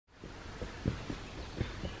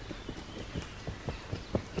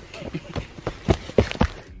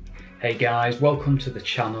Hey guys, welcome to the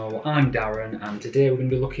channel. I'm Darren and today we're going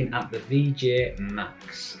to be looking at the VJ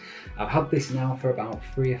Maxx. I've had this now for about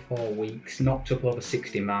 3 or 4 weeks, knocked up over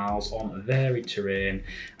 60 miles on varied terrain,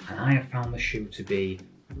 and I have found the shoe to be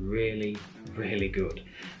really good.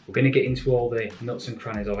 We're going to get into all the nuts and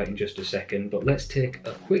crannies of it in just a second, but let's take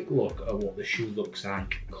a quick look at what the shoe looks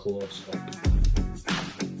like close up.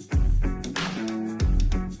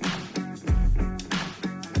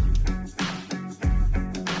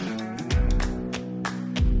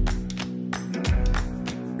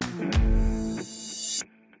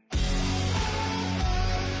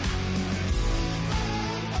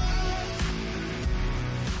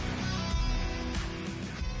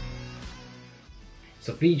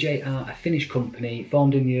 So VJ are a Finnish company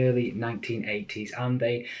formed in the early 1980s, and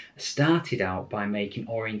they started out by making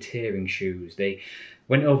orienteering shoes. They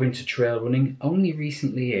went over into trail running only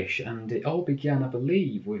recently-ish, and it all began, I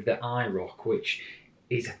believe, with the IROC, which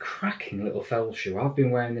is a cracking little fell shoe. I've been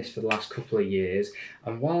wearing this for the last couple of years,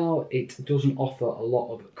 and while it doesn't offer a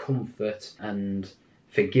lot of comfort and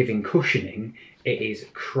forgiving cushioning, it is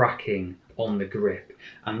cracking on the grip,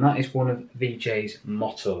 and that is one of VJ's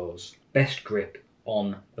mottos: best grip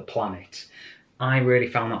on the planet. I really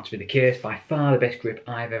found that to be the case. By far the best grip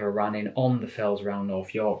I've ever ran in on the fells around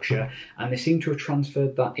North Yorkshire, and they seem to have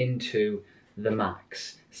transferred that into the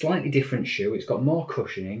Max. Slightly different shoe, it's got more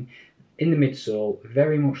cushioning in the midsole,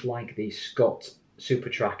 very much like the Scott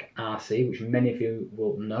Supertrack RC, which many of you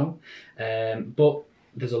will know, but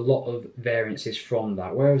there's a lot of variances from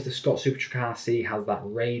that. Whereas the Scott Supertrack RC has that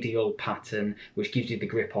radial pattern which gives you the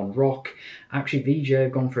grip on rock, actually VJ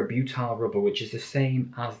have gone for a butyl rubber, which is the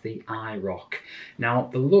same as the iRock. Now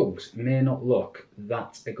the lugs may not look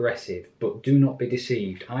that aggressive, but do not be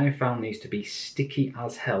deceived. I have found these to be sticky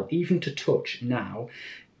as hell. Even to touch now,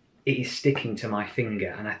 it is sticking to my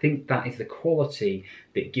finger, and I think that is the quality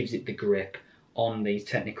that gives it the grip on these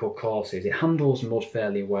technical courses. It handles mud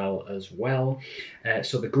fairly well as well,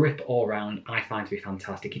 so the grip all round I find to be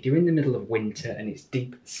fantastic. If you're in the middle of winter and it's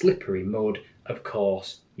deep slippery mud, of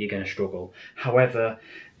course you're going to struggle. However,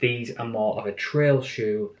 these are more of a trail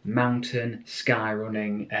shoe, mountain, sky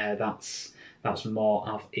running, that's more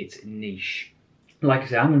of its niche. Like I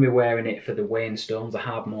say, I'm going to be wearing it for the Wainstones, the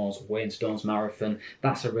Hardmoors Wainstones Marathon.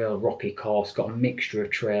 That's a real rocky course, got a mixture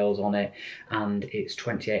of trails on it, and it's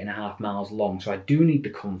 28.5 miles long. So I do need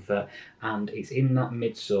the comfort, and it's in that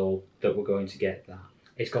midsole that we're going to get that.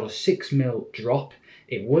 It's got a 6mm drop.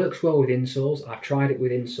 It works well with insoles. I've tried it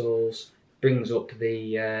with insoles. Brings up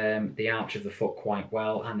the arch of the foot quite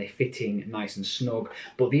well, and they're fitting nice and snug,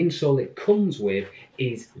 but the insole it comes with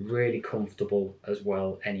is really comfortable as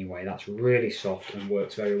well anyway. That's really soft and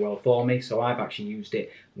works very well for me, so I've actually used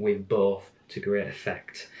it with both to great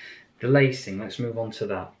effect. The lacing, let's move on to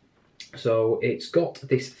that. So it's got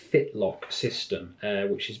this fit lock system,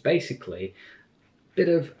 which is basically a bit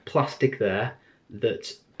of plastic there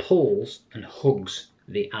that pulls and hugs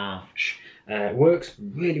the arch. Works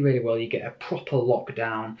really well. You get a proper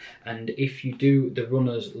lockdown, and if you do the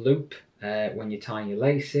runner's loop when you tie your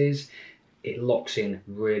laces, it locks in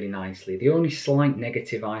really nicely. The only slight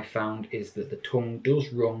negative I found is that the tongue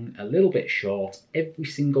does run a little bit short. Every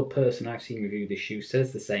single person I've seen review this shoe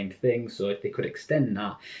says the same thing, so if they could extend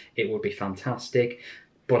that, it would be fantastic.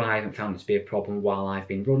 But I haven't found it to be a problem while I've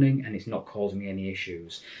been running, and it's not causing me any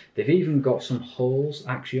issues. They've even got some holes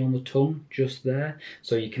actually on the tongue just there,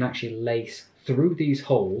 so you can actually lace through these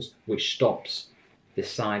holes, which stops the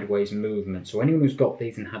sideways movement. So anyone who's got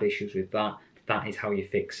these and had issues with that, that is how you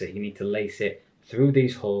fix it. You need to lace it through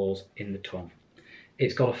these holes in the tongue.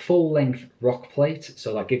 It's got a full length rock plate,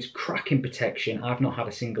 so that gives cracking protection. I've not had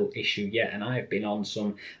a single issue yet, and I have been on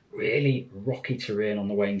some really rocky terrain on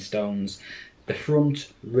the Wainstones. The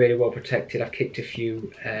front, really well protected. I've kicked a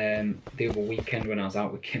few the other weekend when I was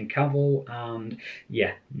out with Kim Cavill, and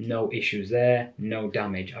yeah, no issues there, no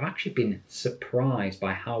damage. I've actually been surprised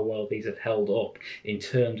by how well these have held up in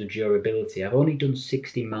terms of durability. I've only done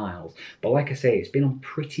 60 miles, but like I say, it's been on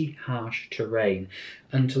pretty harsh terrain,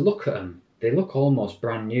 and to look at them, they look almost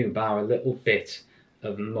brand new, bar a little bit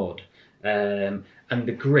of mud. And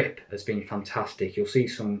the grip has been fantastic. You'll see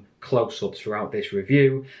some close-ups throughout this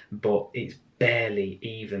review, but it's barely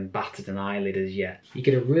even battered an eyelid as yet. You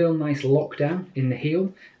get a real nice lockdown in the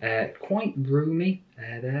heel, quite roomy,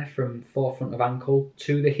 there from forefront of ankle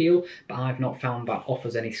to the heel, but I've not found that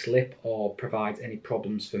offers any slip or provides any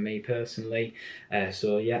problems for me personally.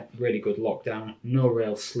 So yeah, really good lockdown, no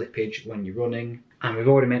real slippage when you're running. And we've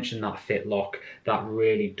already mentioned that fit lock, that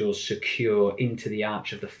really does secure into the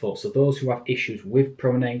arch of the foot. So those who have issues with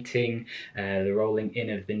pronating, the rolling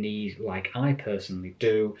in of the knees like I personally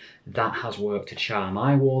do, that has worked a charm.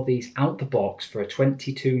 I wore these out the box for a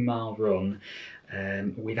 22-mile run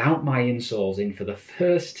without my insoles in for the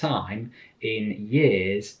first time in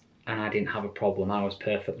years, and I didn't have a problem. I was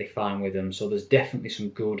perfectly fine with them. So there's definitely some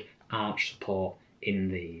good arch support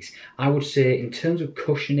in these. I would say in terms of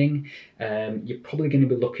cushioning, you're probably going to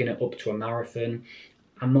be looking at up to a marathon.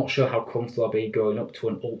 I'm not sure how comfortable I'll be going up to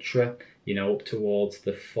an ultra, you know, up towards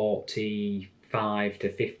the 45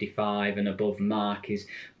 to 55 and above mark is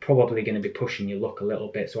probably going to be pushing your luck a little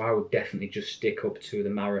bit. So I would definitely just stick up to the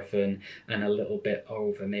marathon and a little bit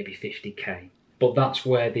over, maybe 50k. But that's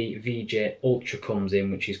where the VJ Ultra comes in,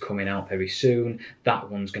 which is coming out very soon. That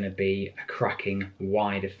one's going to be a cracking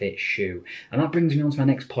wider fit shoe. And that brings me on to my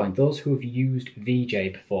next point. Those who have used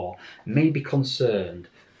VJ before may be concerned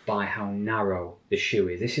by how narrow the shoe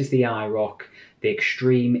is. This is the iRock. The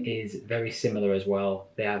Extreme is very similar as well.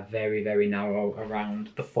 They are very, very narrow around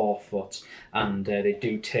the forefoot, and they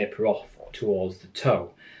do taper off towards the toe.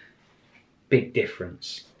 Big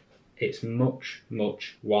difference. It's much,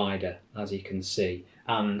 much wider, as you can see.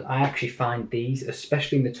 And I actually find these,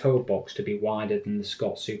 especially in the toe box, to be wider than the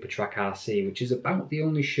Scott Supertrack RC, which is about the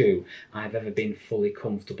only shoe I've ever been fully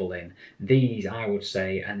comfortable in. These, I would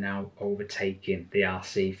say, are now overtaking the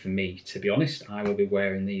RC for me. To be honest, I will be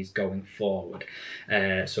wearing these going forward.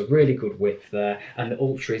 So really good width there. And the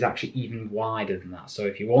Ultra is actually even wider than that. So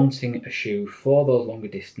if you're wanting a shoe for those longer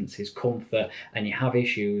distances, comfort, and you have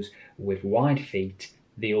issues with wide feet,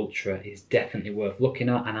 the Ultra is definitely worth looking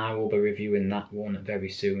at, and I will be reviewing that one very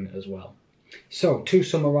soon as well. So to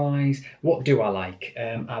summarise, what do I like?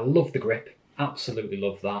 I love the grip, absolutely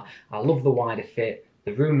love that. I love the wider fit,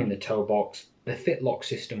 the room in the toe box, the fit lock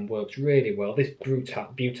system works really well. This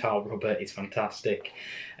butyl rubber is fantastic,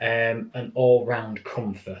 and all-round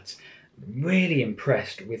comfort. Really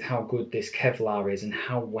impressed with how good this Kevlar is and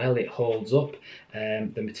how well it holds up.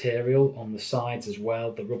 The material on the sides as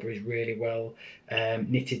well, the rubber is really well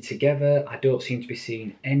knitted together. I don't seem to be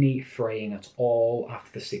seeing any fraying at all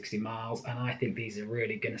after the 60 miles, and I think these are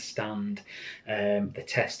really going to stand the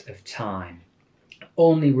test of time.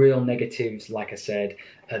 Only real negatives, like I said,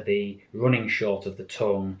 are the running short of the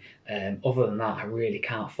tongue. Other than that, I really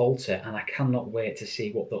can't fault it, and I cannot wait to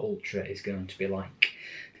see what the Ultra is going to be like.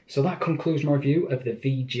 So that concludes my review of the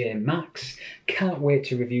VJ Maxx. Can't wait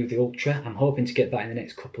to review the Ultra. I'm hoping to get that in the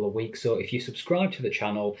next couple of weeks. So if you subscribe to the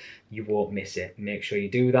channel, you won't miss it. Make sure you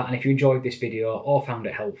do that. And if you enjoyed this video or found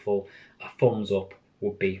it helpful, a thumbs up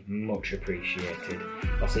would be much appreciated.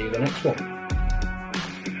 I'll see you in the next one.